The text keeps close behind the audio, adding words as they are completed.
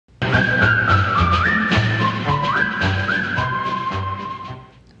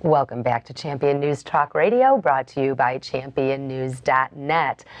Welcome back to Champion News Talk Radio, brought to you by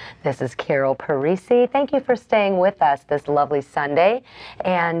championnews.net. This is Carol Parisi. Thank you for staying with us this lovely Sunday.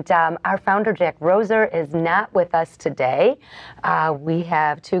 And our founder, Jack Roser, is not with us today. We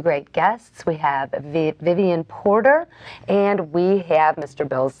have two great guests. We have Vivian Porter, and we have Mr.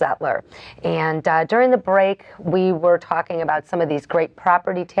 Bill Zettler. And during the break, we were talking about some of these great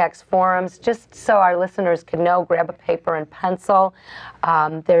property tax forums. Just so our listeners can know, grab a paper and pencil.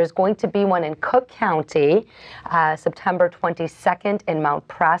 There's going to be one in Cook County, September 22nd in Mount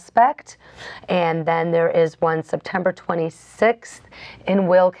Prospect, and then there is one September 26th in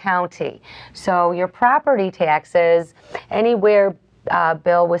Will County. So your property taxes, anywhere,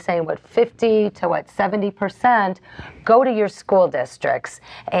 Bill was saying, 50 to 70%, go to your school districts.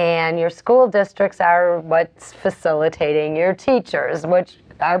 And your school districts are what's facilitating your teachers, which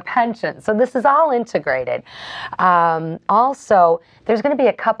our pensions. So this is all integrated. Also, there's going to be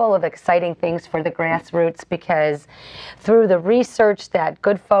a couple of exciting things for the grassroots, because through the research that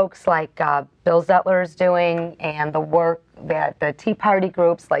good folks like Bill Zettler is doing, and the work that the Tea Party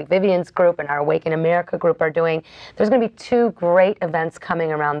groups like Vivian's group and our Awaken America group are doing, there's going to be two great events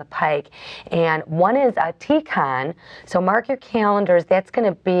coming around the pike. And one is a TCon, so mark your calendars. That's going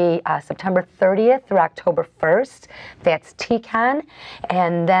to be September 30th through October 1st. That's TCon.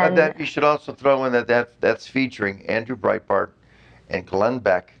 And then that you should also throw in that's featuring Andrew Breitbart and Glenn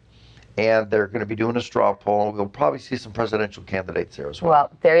Beck, and they're going to be doing a straw poll. We'll probably see some presidential candidates there as well.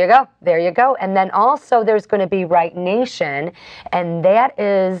 Well, there you go. There you go. And then also there's going to be Right Nation, and that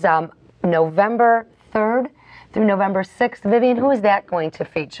is November 3rd through November 6th. Vivian, who is that going to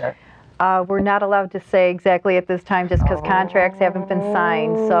feature? We're not allowed to say exactly at this time, just because contracts haven't been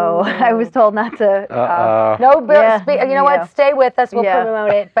signed. So I was told not to. No, Bill. You know what? Stay with us. We'll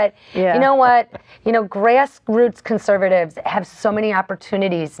promote it. But you know what? You know, grassroots conservatives have so many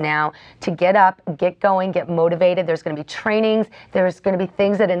opportunities now to get up, get going, get motivated. There's going to be trainings. There's going to be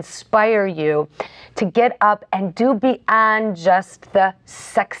things that inspire you to get up and do beyond just the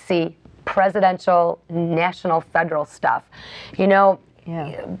sexy presidential, national, federal stuff. You know.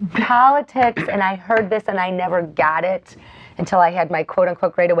 Politics, and I heard this and I never got it until I had my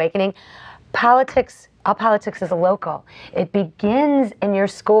quote-unquote great awakening. Politics, all politics is local. It begins in your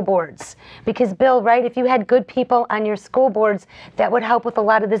school boards. Because, Bill, right, if you had good people on your school boards, that would help with a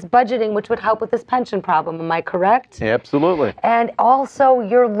lot of this budgeting, which would help with this pension problem. Am I correct? Absolutely. And also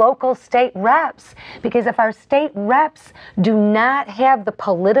your local state reps. Because if our state reps do not have the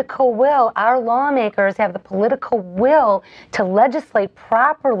political will, our lawmakers have the political will to legislate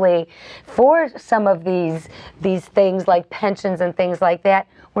properly for some of these things like pensions and things like that,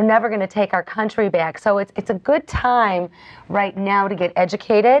 we're never going to take our country back. So it's a good time right now to get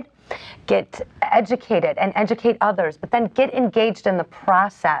educated and educate others, but then get engaged in the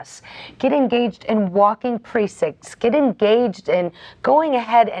process. Get engaged in walking precincts. Get engaged in going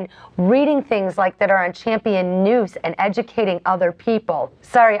ahead and reading things like that are on Champion News and educating other people.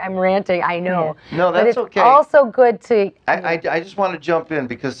 Sorry, I'm ranting, I know. No, that's but okay. It's also good to... I just want to jump in,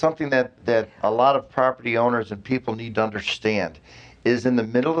 because something that a lot of property owners and people need to understand is in the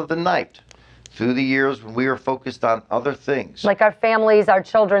middle of the night, through the years when we were focused on other things. Like our families, our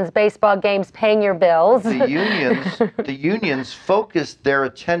children's baseball games, paying your bills. The unions focused their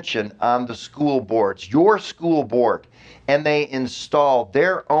attention on the school boards, your school board, and they installed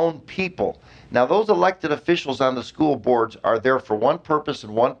their own people. Now, those elected officials on the school boards are there for one purpose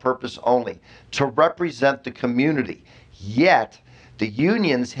and one purpose only, to represent the community. Yet, the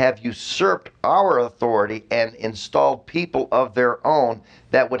unions have usurped our authority and installed people of their own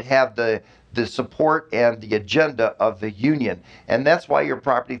that would have the support and the agenda of the union. And that's why your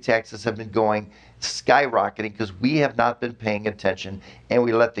property taxes have been going skyrocketing, because we have not been paying attention and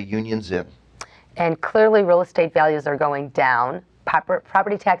we let the unions in. And clearly real estate values are going down.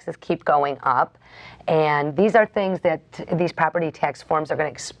 Property taxes keep going up. And these are things that these property tax forms are going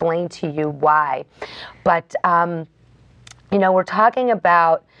to explain to you why. But you know, we're talking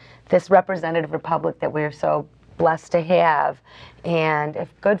about this representative republic that we're so blessed to have. And if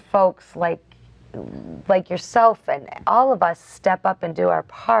good folks like yourself and all of us step up and do our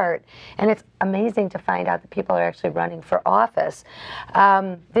part, and it's amazing to find out that people are actually running for office.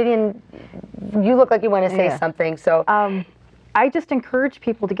 Vivian, you look like you want to say something. So I just encourage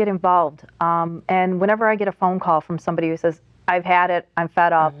people to get involved. And whenever I get a phone call from somebody who says, I've had it, I'm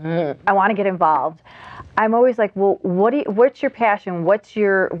fed up, I want to get involved, I'm always like, well, what's your passion? What's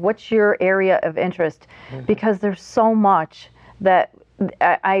your area of interest? Because there's so much that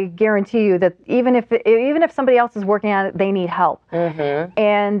I guarantee you that even if somebody else is working on it, they need help.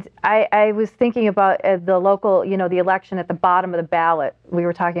 And I was thinking about the local, the election at the bottom of the ballot. We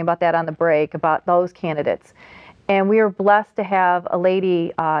were talking about that on the break, about those candidates. And we were blessed to have a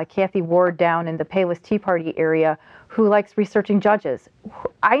lady, Kathy Ward, down in the Payless Tea Party area who likes researching judges.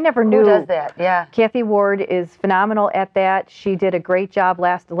 I never knew. Who does that? Yeah. Kathy Ward is phenomenal at that. She did a great job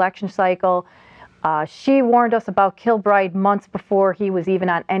last election cycle. She warned us about Kilbride months before he was even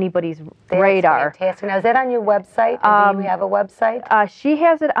on anybody's radar. Fantastic. Now, is that on your website? And do you have a website? She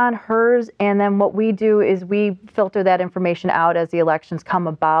has it on hers, and then what we do is we filter that information out as the elections come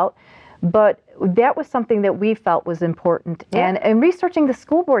about. But that was something that we felt was important. Yeah. And researching the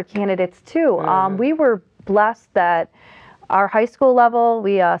school board candidates, too. We were blessed that our high school level,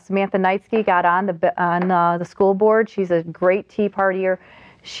 Samantha Knightsky got on the school board. She's a great Tea Partier.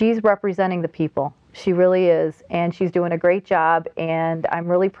 She's representing the people. She really is, and she's doing a great job, and I'm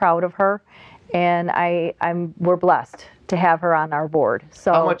really proud of her. And we're blessed to have her on our board.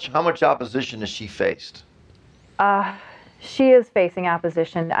 So how much opposition has she faced? She is facing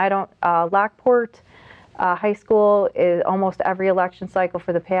opposition. Lockport High School is almost every election cycle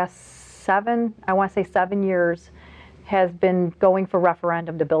for the past 7 years has been going for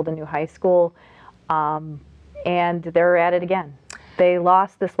referendum to build a new high school, and they're at it again. They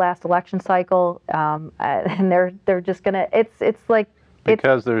lost this last election cycle, and they're just gonna. It's like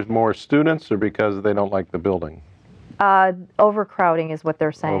because there's more students, or because they don't like the building. Overcrowding is what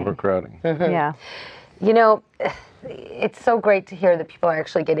they're saying. Overcrowding. Yeah. It's so great to hear that people are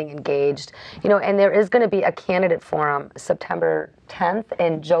actually getting engaged. And there is going to be a candidate forum September 10th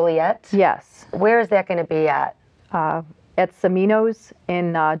in Joliet. Yes. Where is that going to be at? At Semino's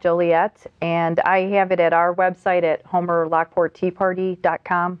in Joliet, and I have it at our website at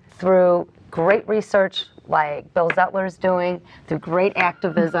homerlockportteaparty.com. Through great research like Bill Zettler's doing, through great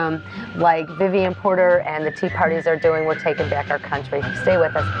activism like Vivian Porter and the Tea Parties are doing, we're taking back our country. Stay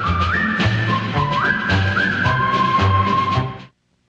with us.